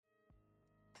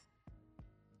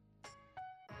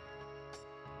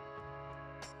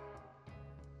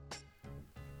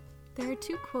There are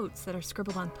two quotes that are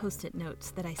scribbled on Post-it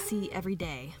notes that I see every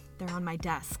day. They're on my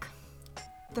desk.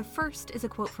 The first is a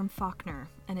quote from Faulkner,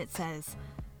 and it says,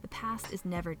 "The past is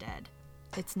never dead.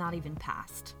 It's not even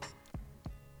past."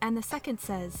 And the second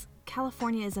says,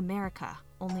 "California is America,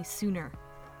 only sooner."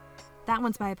 That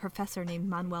one's by a professor named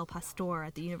Manuel Pastor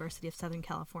at the University of Southern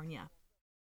California.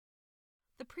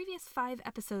 The previous 5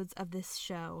 episodes of this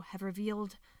show have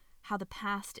revealed how the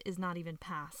past is not even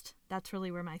past. That's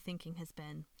really where my thinking has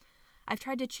been. I've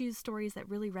tried to choose stories that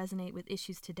really resonate with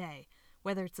issues today,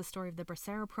 whether it's the story of the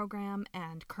Bracero program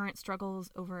and current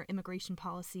struggles over immigration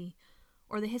policy,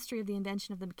 or the history of the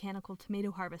invention of the mechanical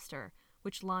tomato harvester,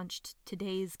 which launched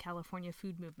today's California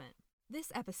food movement.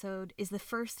 This episode is the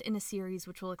first in a series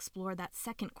which will explore that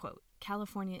second quote,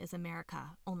 "California is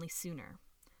America, only sooner."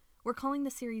 We're calling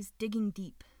the series Digging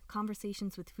Deep,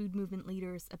 Conversations with Food Movement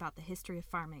Leaders about the History of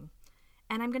Farming.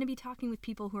 And I'm going to be talking with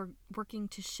people who are working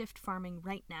to shift farming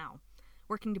right now,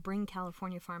 working to bring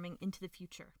California farming into the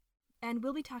future. And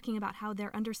we'll be talking about how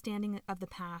their understanding of the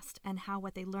past and how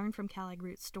what they learned from CALAG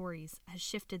Roots stories has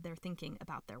shifted their thinking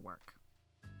about their work.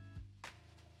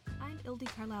 I'm Ildy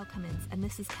Carlisle Cummins, and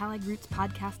this is CALAG Roots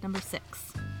podcast number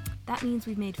 6. That means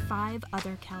we've made 5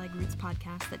 other CALAG Roots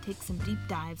podcasts that take some deep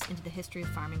dives into the history of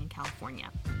farming in California.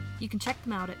 You can check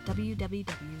them out at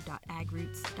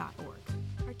www.agroots.org.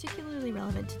 Particularly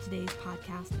relevant to today's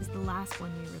podcast is the last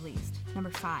one we released,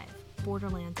 number 5,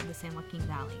 Borderlands of the San Joaquin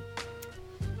Valley.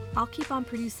 I'll keep on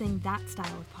producing that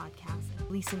style of podcast and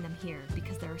releasing them here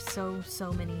because there are so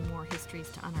many more histories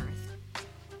to unearth.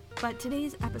 But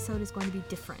today's episode is going to be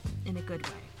different in a good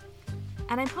way.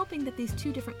 And I'm hoping that these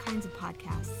 2 different kinds of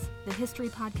podcasts, the history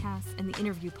podcasts and the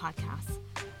interview podcasts,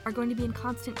 are going to be in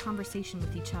constant conversation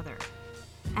with each other.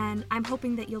 And I'm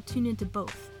hoping that you'll tune into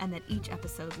both and that each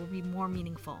episode will be more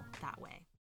meaningful that way.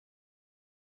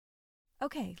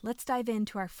 Okay, let's dive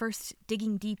into our first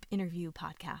Digging Deep interview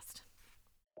podcast.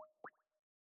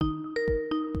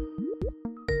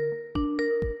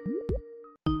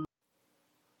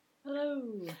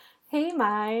 Hello. Hey,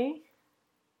 Mai.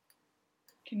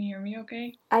 Can you hear me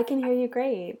okay? I can hear you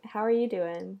great. How are you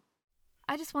doing?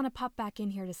 I just want to pop back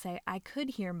in here to say I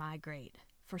could hear my great,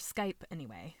 for Skype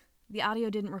anyway. The audio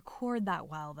didn't record that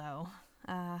well, though.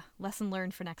 Lesson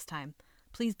learned for next time.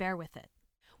 Please bear with it.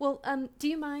 Well, do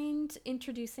you mind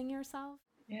introducing yourself?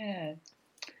 Yeah.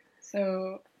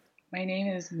 So my name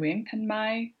is Nguyen Thanh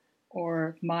Mai,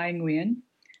 or Mai Nguyen,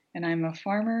 and I'm a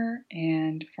farmer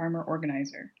and farmer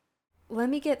organizer. Let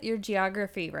me get your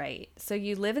geography right. So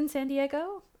you live in San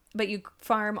Diego, but you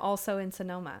farm also in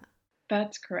Sonoma.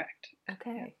 That's correct.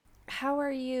 Okay. How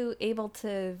are you able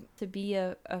to be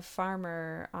a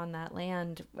farmer on that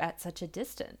land at such a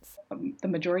distance? The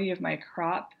majority of my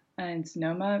crop in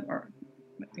Sonoma, or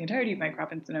the entirety of my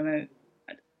crop in Sonoma,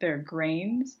 they're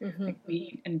grains, like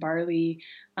wheat and barley.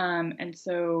 And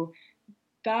so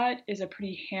that is a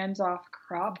pretty hands-off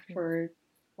crop for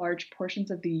large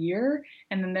portions of the year.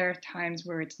 And then there are times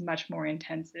where it's much more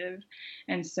intensive.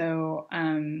 And so,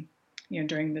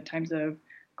 during the times of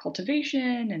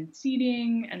cultivation and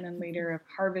seeding, and then later of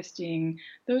harvesting,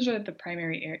 those are the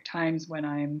primary times when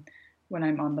I'm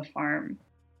on the farm.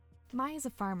 Mai is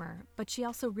a farmer, but she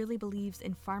also really believes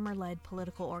in farmer-led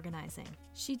political organizing.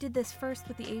 She did this first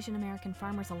with the Asian American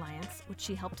Farmers Alliance, which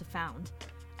she helped to found,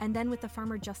 and then with the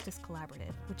Farmer Justice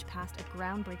Collaborative, which passed a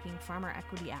groundbreaking Farmer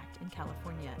Equity Act in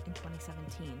California in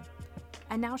 2017.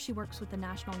 And now she works with the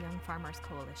National Young Farmers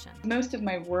Coalition. Most of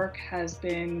my work has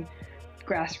been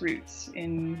grassroots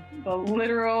in the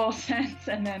literal sense,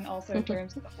 and then also in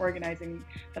terms of the organizing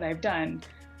that I've done,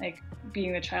 like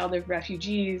being the child of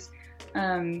refugees.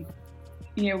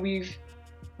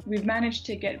 We've managed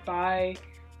to get by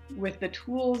with the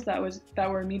tools that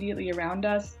were immediately around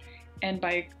us, and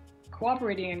by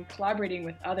cooperating and collaborating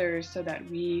with others so that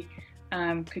we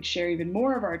could share even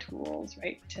more of our tools,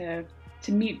 right, to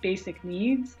meet basic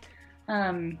needs.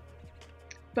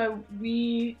 But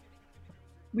we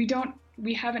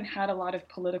haven't had a lot of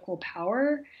political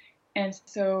power, and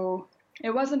so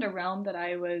it wasn't a realm that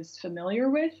I was familiar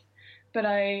with, but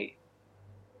I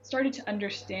started to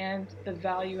understand the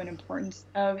value and importance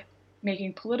of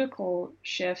making political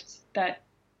shifts that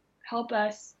help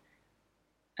us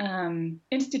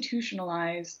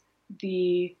institutionalize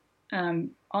the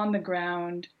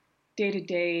on-the-ground,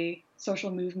 day-to-day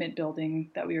social movement building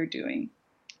that we were doing.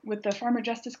 With the Farmer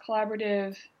Justice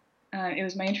Collaborative, it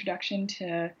was my introduction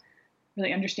to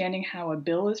really understanding how a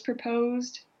bill is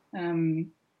proposed.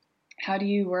 How do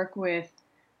you work with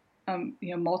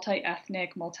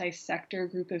multi-ethnic, multi-sector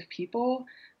group of people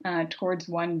towards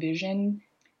one vision?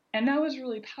 And that was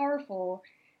really powerful.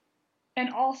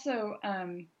 And also,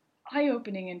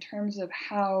 eye-opening in terms of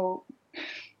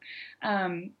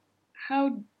um,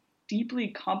 how deeply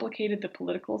complicated the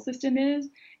political system is,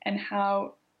 and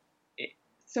how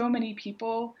so many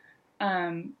people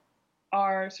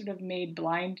are sort of made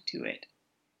blind to it.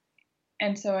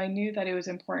 And so I knew that it was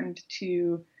important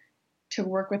to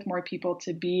work with more people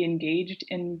to be engaged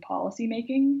in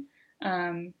policymaking,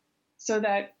 so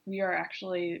that we are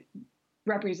actually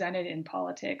represented in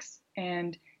politics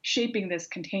and shaping this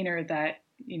container that,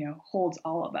 holds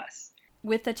all of us.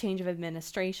 With the change of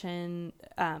administration,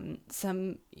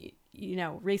 some,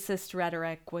 racist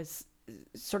rhetoric was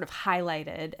sort of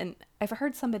highlighted. And I've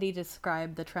heard somebody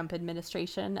describe the Trump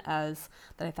administration as,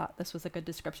 that I thought this was a good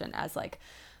description, as like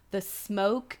the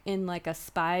smoke in like a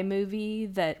spy movie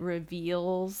that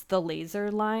reveals the laser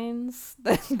lines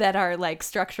that are like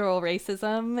structural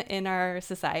racism in our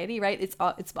society, right? It's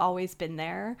always been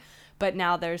there, but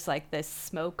now there's like this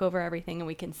smoke over everything and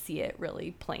we can see it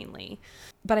really plainly.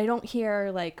 But I don't hear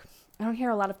a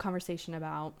lot of conversation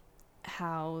about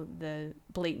how the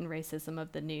blatant racism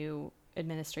of the new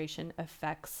administration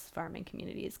affects farming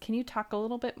communities. Can you talk a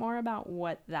little bit more about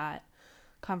what that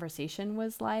conversation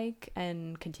was like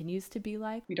and continues to be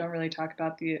like? We don't really talk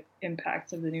about the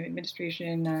impacts of the new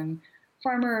administration on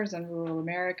farmers and rural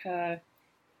America,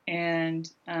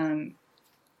 and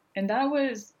that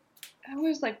was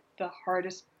like the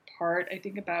hardest part, I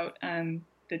think, about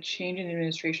the change in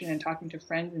administration and talking to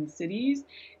friends in cities,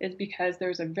 is because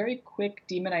there's a very quick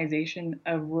demonization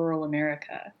of rural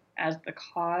America as the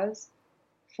cause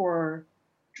for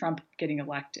Trump getting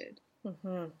elected.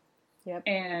 Mm-hmm. Yep.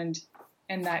 And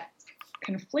that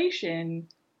conflation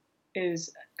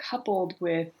is coupled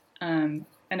with an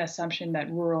assumption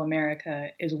that rural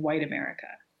America is white America.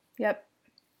 Yep.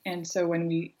 And so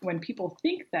when people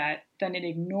think that, then it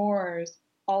ignores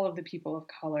all of the people of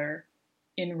color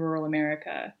in rural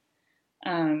America,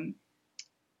 and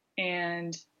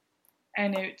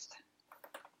it's,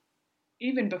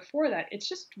 even before that, it's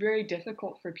just very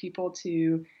difficult for people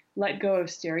to let go of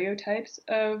stereotypes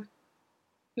of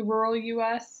the rural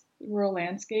U.S., rural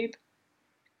landscape,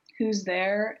 who's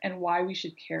there, and why we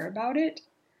should care about it.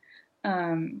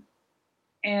 I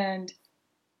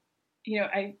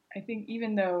think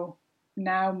even though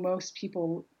now most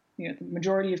people, the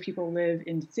majority of people live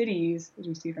in cities, as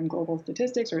we see from global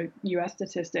statistics or U.S.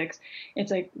 statistics,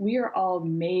 it's like we are all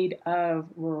made of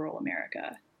rural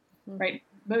America, right?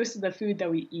 Most of the food that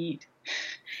we eat,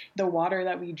 the water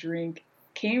that we drink,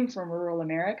 came from rural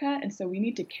America, and so we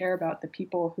need to care about the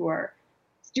people who are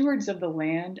stewards of the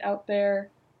land out there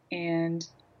and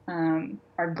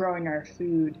are growing our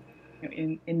food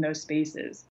in those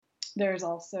spaces. There's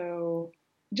also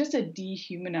just a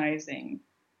dehumanizing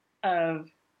of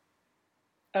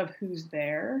who's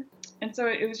there. And so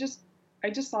it was just,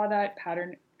 I just saw that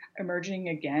pattern emerging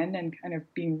again and kind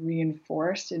of being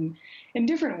reinforced in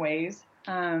different ways.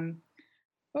 The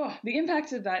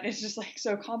impact of that is just like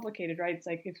so complicated, right? It's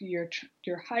like if you're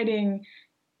hiding,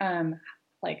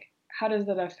 like how does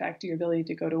that affect your ability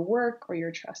to go to work or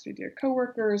your trust with your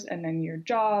coworkers, and then your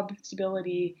job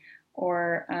stability,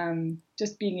 or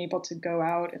just being able to go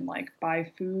out and like buy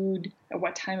food at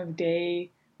what time of day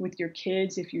with your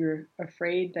kids if you're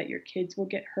afraid that your kids will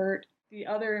get hurt. The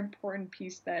other important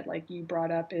piece that like you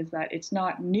brought up is that it's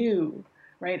not new,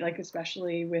 right? Like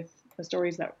especially with the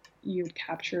stories that you've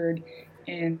captured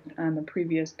in a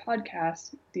previous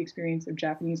podcast, the experience of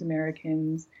Japanese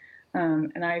Americans.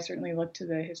 And I certainly look to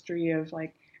the history of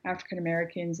like African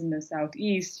Americans in the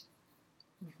Southeast.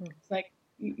 Mm-hmm. It's like,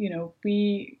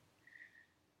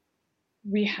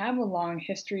 we have a long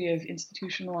history of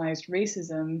institutionalized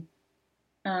racism,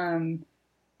 and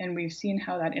we've seen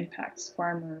how that impacts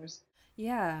farmers.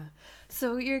 Yeah.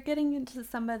 So you're getting into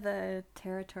some of the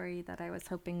territory that I was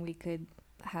hoping we could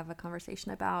have a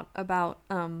conversation about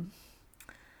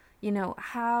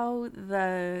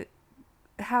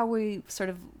how we sort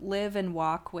of live and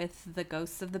walk with the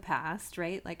ghosts of the past,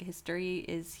 right? Like history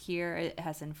is here. It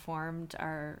has informed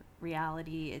our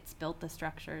reality. It's built the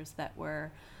structures that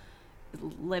we're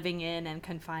living in and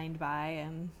confined by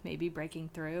and maybe breaking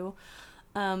through.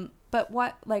 But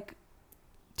what, like,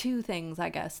 two things, I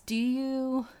guess. Do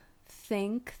you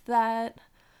think that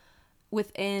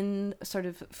within sort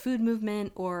of food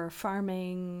movement or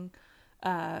farming,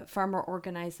 farmer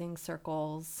organizing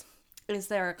circles, is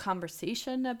there a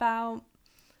conversation about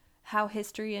how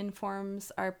history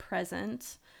informs our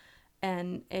present?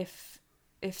 And if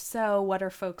so, what are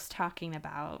folks talking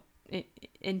about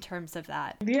in terms of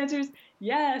that? The answer is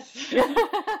yes.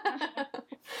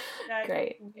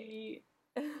 Great.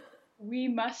 We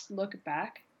must look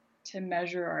back to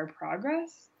measure our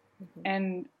progress, mm-hmm.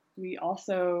 and we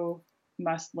also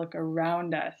must look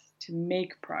around us to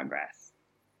make progress,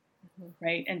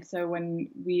 right? And so when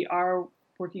we are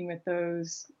working with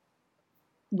those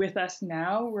with us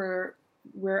now, we're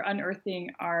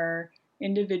unearthing our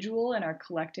individual and our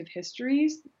collective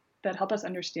histories that help us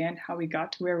understand how we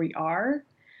got to where we are.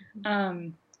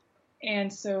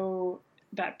 And so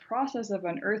that process of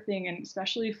unearthing, and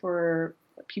especially for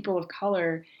people of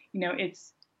color,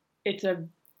 it's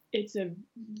a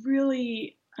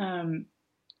really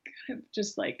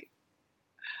just like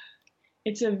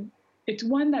it's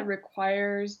one that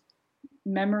requires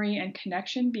memory and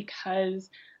connection because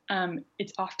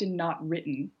it's often not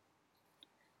written.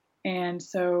 And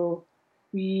so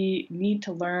we need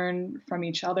to learn from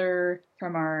each other,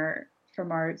 from our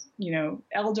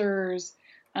elders.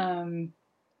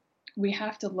 We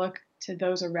have to look to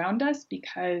those around us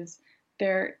because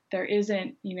there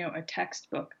isn't a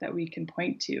textbook that we can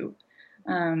point to.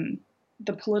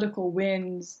 The political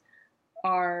wins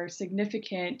are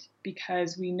significant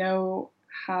because we know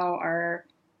how our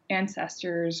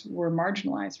ancestors were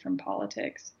marginalized from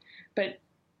politics, but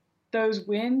those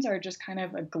wins are just kind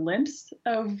of a glimpse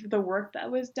of the work that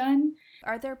was done.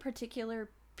 Are there particular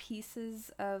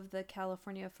pieces of the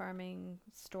California farming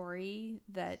story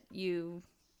that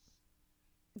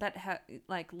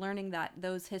like learning that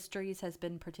those histories has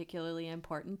been particularly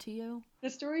important to you? The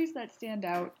stories that stand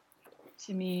out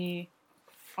to me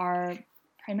are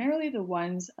primarily the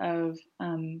ones of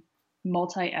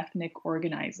multi-ethnic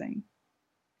organizing,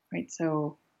 right?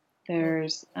 So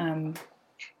there's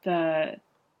the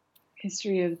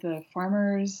history of the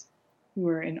farmers who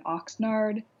were in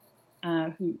Oxnard,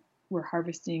 who were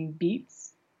harvesting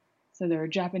beets. So there are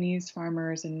Japanese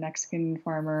farmers and Mexican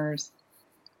farmers,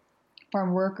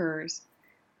 farm workers,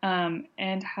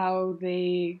 and how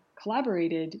they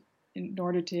collaborated in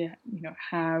order to,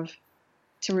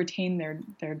 to retain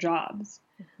their jobs.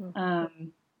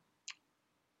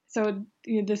 So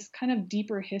this kind of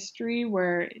deeper history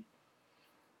where,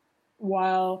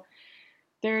 while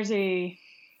there's a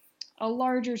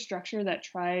larger structure that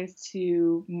tries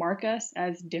to mark us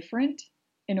as different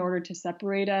in order to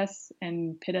separate us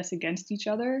and pit us against each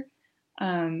other,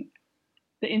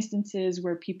 the instances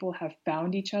where people have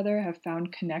found each other, have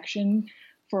found connection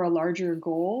for a larger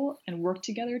goal and work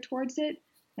together towards it,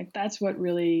 like that's what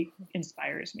really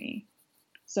inspires me.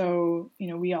 So,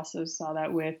 we also saw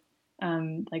that with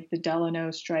like the Delano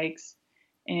strikes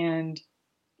and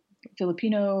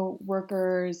Filipino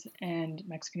workers and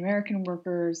Mexican American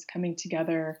workers coming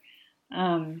together.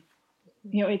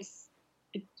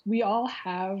 We all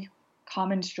have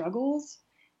common struggles,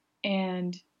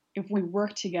 and if we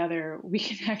work together, we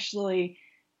can actually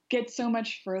get so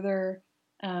much further.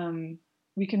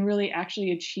 We can really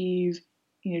actually achieve,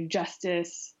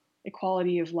 justice,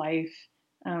 equality of life,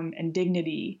 and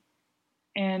dignity.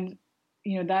 And,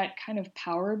 that kind of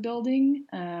power building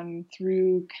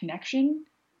through connection,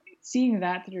 seeing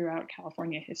that throughout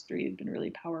California history has been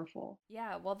really powerful.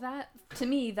 Yeah, well, to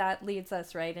me, that leads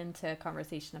us right into a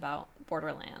conversation about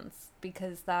borderlands,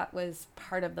 because that was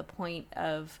part of the point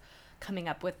of coming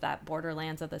up with that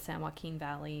Borderlands of the San Joaquin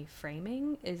Valley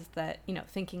framing, is that,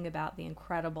 thinking about the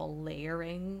incredible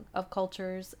layering of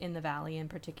cultures in the valley in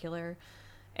particular,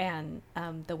 and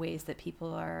the ways that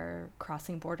people are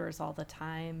crossing borders all the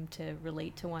time to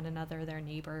relate to one another, their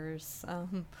neighbors,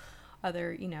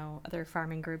 other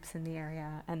farming groups in the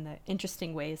area, and the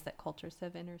interesting ways that cultures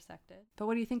have intersected. But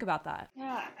what do you think about that?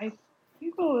 Yeah, I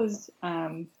think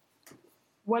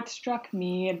what struck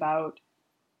me about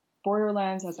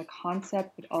Borderlands as a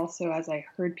concept, but also as I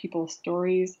heard people's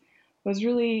stories, was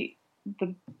really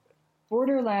the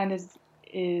borderland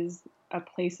is a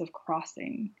place of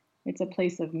crossing. It's a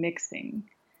place of mixing.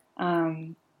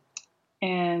 And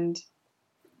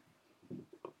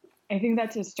I think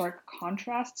that's a stark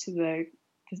contrast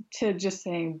to just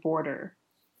saying border,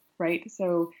 right?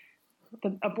 So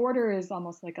a border is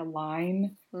almost like a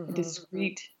line, a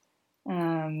discrete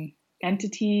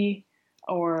entity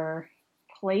or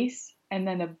place. And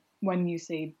then when you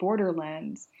say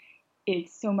borderlands,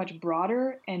 it's so much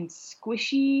broader and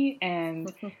squishy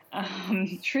and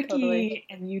tricky, totally.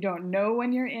 And you don't know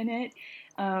when you're in it.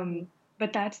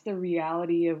 But that's the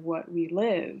reality of what we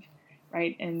live,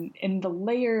 right? And in the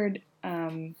layered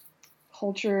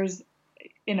cultures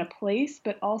in a place,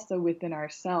 but also within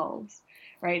ourselves,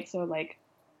 right? So like,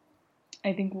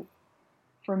 I think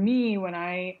for me, when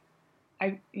I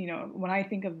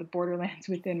think of the borderlands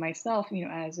within myself,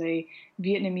 as a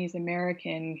Vietnamese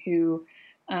American who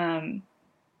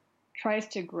tries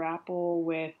to grapple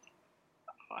with,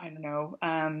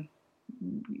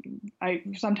 I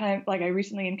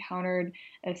recently encountered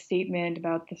a statement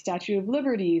about the Statue of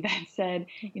Liberty that said,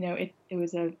 it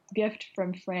was a gift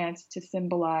from France to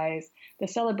symbolize the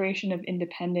celebration of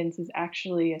independence is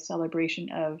actually a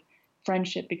celebration of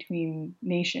friendship between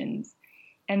nations.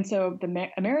 And so the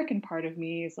American part of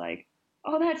me is like,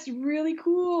 oh, that's really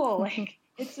cool. Like,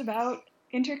 it's about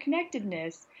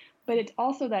interconnectedness, but it's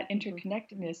also that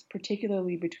interconnectedness,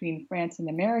 particularly between France and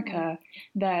America,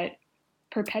 that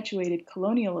perpetuated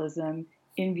colonialism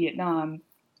in Vietnam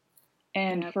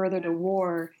and furthered a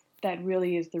war that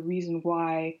really is the reason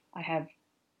why I have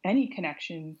any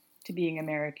connection to being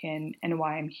American and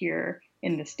why I'm here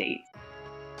in the States.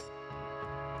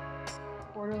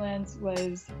 Borderlands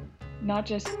was not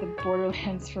just the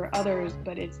borderlands for others,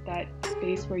 but it's that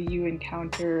space where you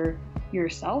encounter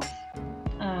yourself,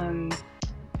 and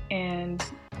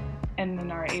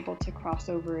then are able to cross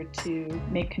over to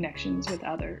make connections with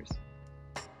others.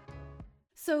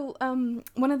 So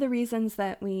one of the reasons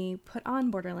that we put on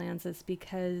Borderlands is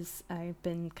because I've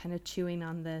been kind of chewing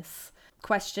on this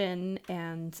question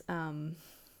and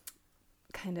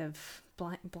kind of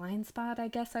blind spot, I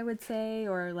guess I would say,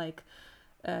 or like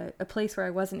a place where I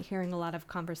wasn't hearing a lot of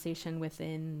conversation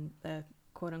within the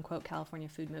quote unquote California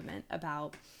food movement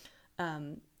about,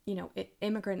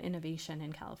 immigrant innovation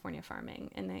in California farming.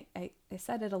 And I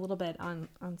said it a little bit on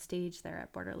stage there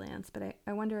at Borderlands, but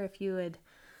I wonder if you would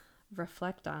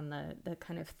reflect on the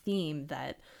kind of theme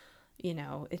that,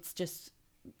 it's just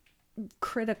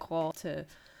critical to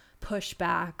push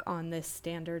back on this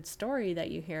standard story that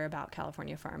you hear about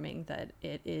California farming, that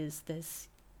it is this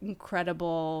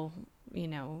incredible,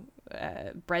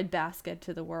 breadbasket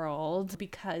to the world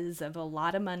because of a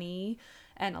lot of money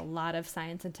and a lot of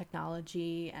science and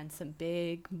technology and some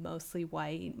big, mostly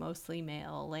white, mostly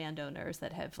male landowners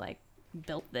that have like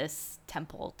built this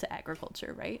temple to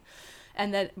agriculture, right?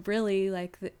 And that really,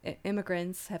 like, the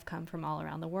immigrants have come from all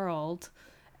around the world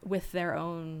with their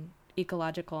own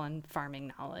ecological and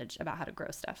farming knowledge about how to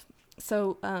grow stuff.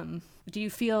 So do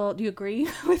you agree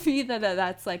with me that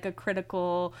that's like a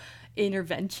critical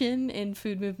intervention in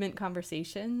food movement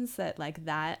conversations, that like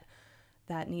that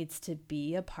needs to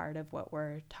be a part of what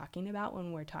we're talking about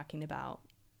when we're talking about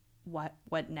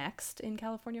what next in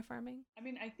California farming? I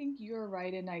mean, I think you're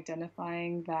right in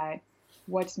identifying that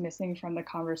what's missing from the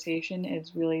conversation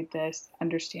is really this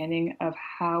understanding of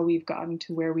how we've gotten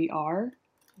to where we are.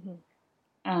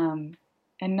 Mm-hmm.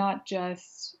 And not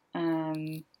just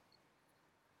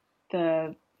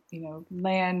the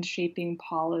land shaping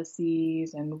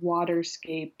policies and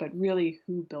waterscape, but really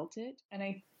who built it. And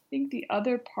I think the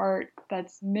other part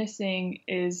that's missing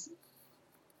is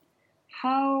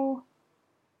how,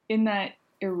 in that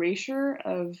erasure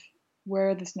of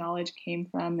where this knowledge came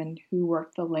from and who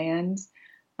worked the lands,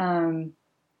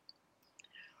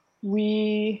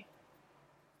 we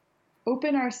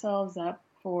open ourselves up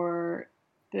for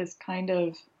this kind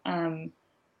of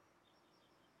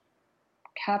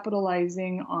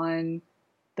capitalizing on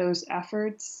those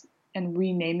efforts and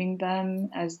renaming them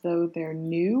as though they're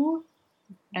new,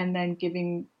 and then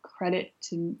giving credit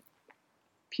to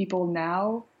people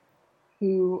now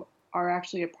who are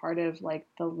actually a part of like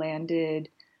the landed,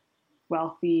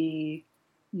 wealthy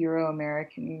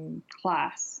Euro-American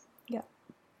class. Yeah.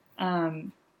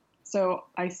 So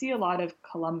I see a lot of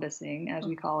Columbusing, as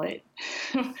we call it.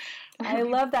 I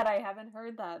love that. I haven't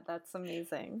heard that. That's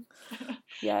amazing.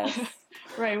 Yes.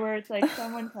 Right, where it's like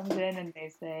someone comes in and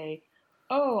they say,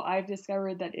 oh, I've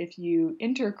discovered that if you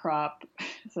intercrop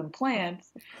some plants,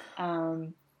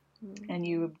 and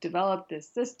you develop this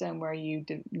system where you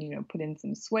put in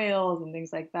some swales and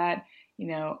things like that,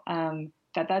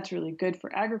 that's really good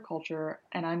for agriculture,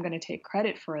 and I'm going to take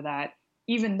credit for that,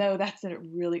 even though that's a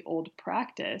really old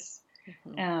practice,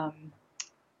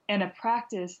 and a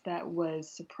practice that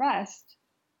was suppressed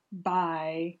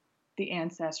by the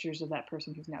ancestors of that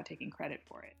person who's now taking credit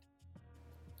for it.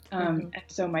 And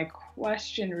so my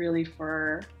question really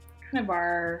for kind of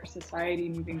our society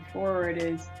moving forward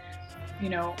is,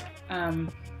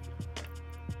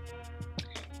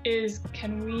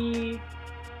 can we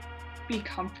be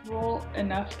comfortable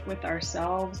enough with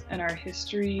ourselves and our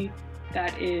history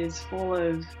that is full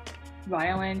of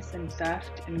violence and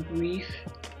theft and grief,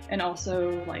 and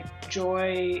also like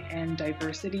joy and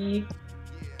diversity?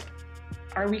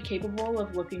 Are we capable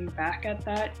of looking back at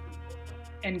that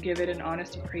and give it an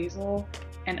honest appraisal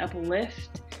and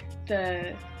uplift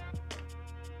the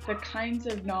kinds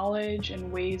of knowledge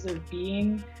and ways of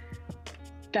being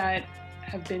that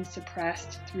have been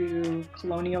suppressed through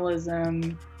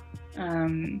colonialism,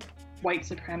 white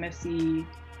supremacy,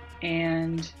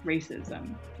 and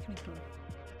racism?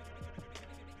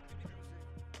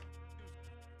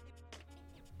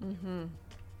 Mm-hmm.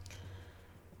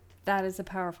 That is a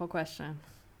powerful question.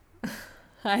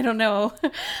 I don't know.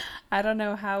 I don't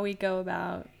know how we go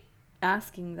about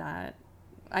asking that.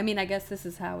 I mean, I guess this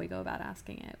is how we go about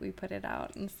asking it. We put it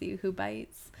out and see who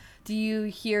bites. Do you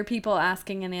hear people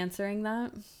asking and answering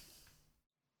that?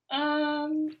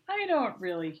 I don't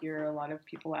really hear a lot of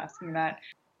people asking that.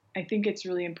 I think it's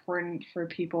really important for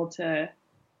people to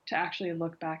actually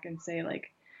look back and say,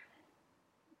 like,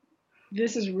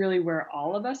 this is really where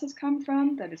all of us has come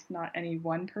from, that it's not any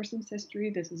one person's history,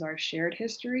 this is our shared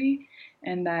history,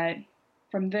 and that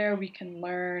from there we can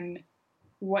learn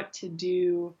what to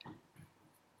do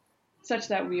such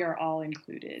that we are all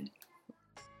included.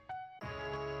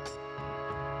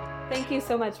 Thank you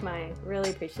so much, Mai.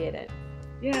 Really appreciate it.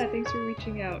 Yeah, thanks for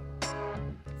reaching out.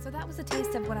 So that was a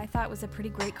taste of what I thought was a pretty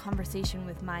great conversation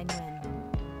with Mai Nguyen.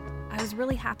 I was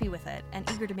really happy with it and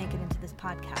eager to make it into this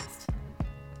podcast.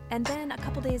 And then a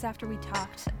couple days after we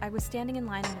talked, I was standing in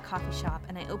line in a coffee shop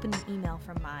and I opened an email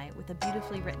from Mai with a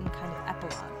beautifully written kind of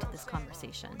epilogue to this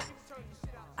conversation.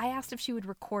 I asked if she would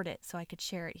record it so I could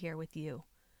share it here with you.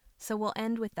 So we'll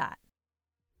end with that.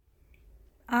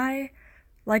 I,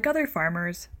 like other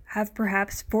farmers, have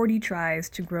perhaps 40 tries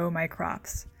to grow my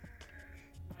crops.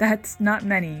 That's not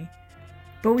many,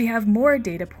 but we have more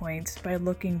data points by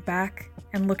looking back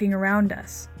and looking around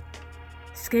us.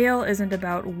 Scale isn't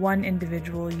about one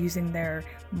individual using their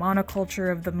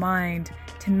monoculture of the mind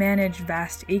to manage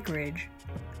vast acreage.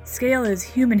 Scale is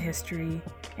human history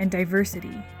and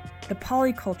diversity, the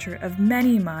polyculture of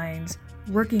many minds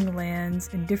working lands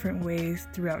in different ways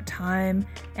throughout time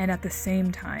and at the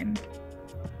same time.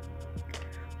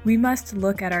 We must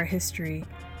look at our history,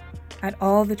 at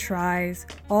all the tries,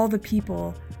 all the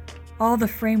people, all the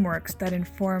frameworks that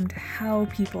informed how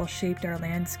people shaped our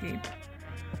landscape.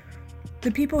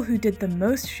 The people who did the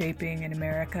most shaping in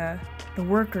America, the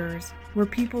workers, were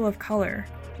people of color,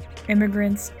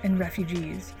 immigrants and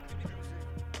refugees.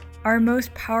 Our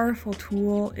most powerful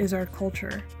tool is our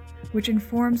culture, which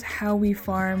informs how we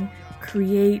farm,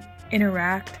 create,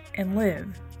 interact, and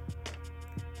live.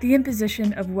 The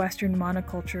imposition of Western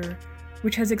monoculture,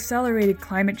 which has accelerated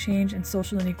climate change and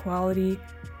social inequality,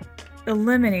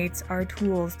 eliminates our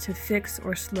tools to fix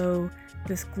or slow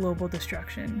this global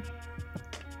destruction.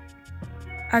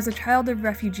 As a child of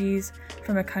refugees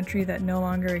from a country that no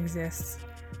longer exists,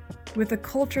 with a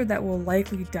culture that will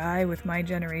likely die with my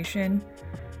generation,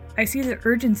 I see the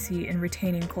urgency in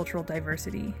retaining cultural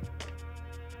diversity.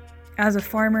 As a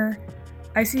farmer,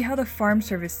 I see how the farm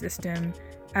service system,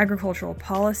 agricultural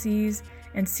policies,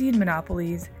 and seed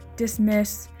monopolies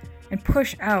dismiss and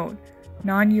push out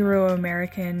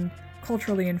non-Euro-American,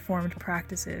 culturally informed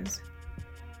practices.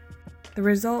 The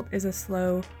result is a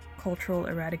slow cultural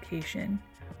eradication,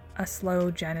 a slow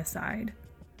genocide.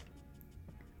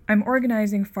 I'm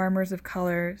organizing farmers of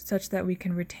color such that we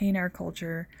can retain our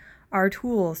culture, our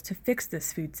tools to fix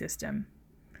this food system.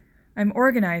 I'm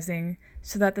organizing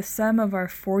so that the sum of our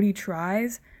 40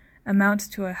 tries amounts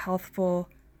to a healthful,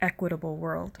 equitable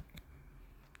world.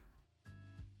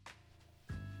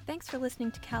 Thanks for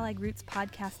listening to CalAg Roots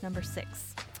podcast number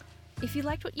 6. If you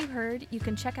liked what you heard, you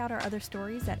can check out our other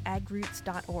stories at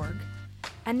agroots.org.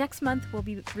 And next month, we'll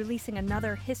be releasing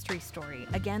another history story,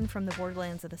 again from the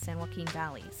borderlands of the San Joaquin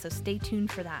Valley, so stay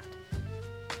tuned for that.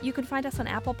 You can find us on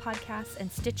Apple Podcasts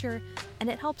and Stitcher, and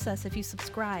it helps us if you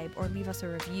subscribe or leave us a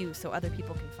review so other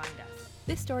people can find us.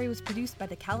 This story was produced by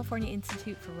the California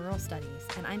Institute for Rural Studies,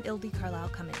 and I'm Ildi Carlisle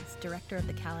Cummings, director of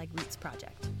the CalAg Roots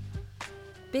Project.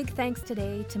 Big thanks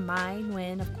today to Mai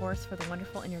Nguyen, of course, for the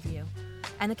wonderful interview,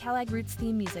 and the CalAg Roots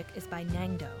theme music is by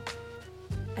Nangdo.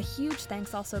 A huge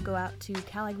thanks also go out to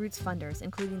CalAg Roots funders,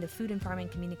 including the Food and Farming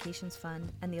Communications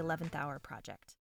Fund and the 11th Hour Project.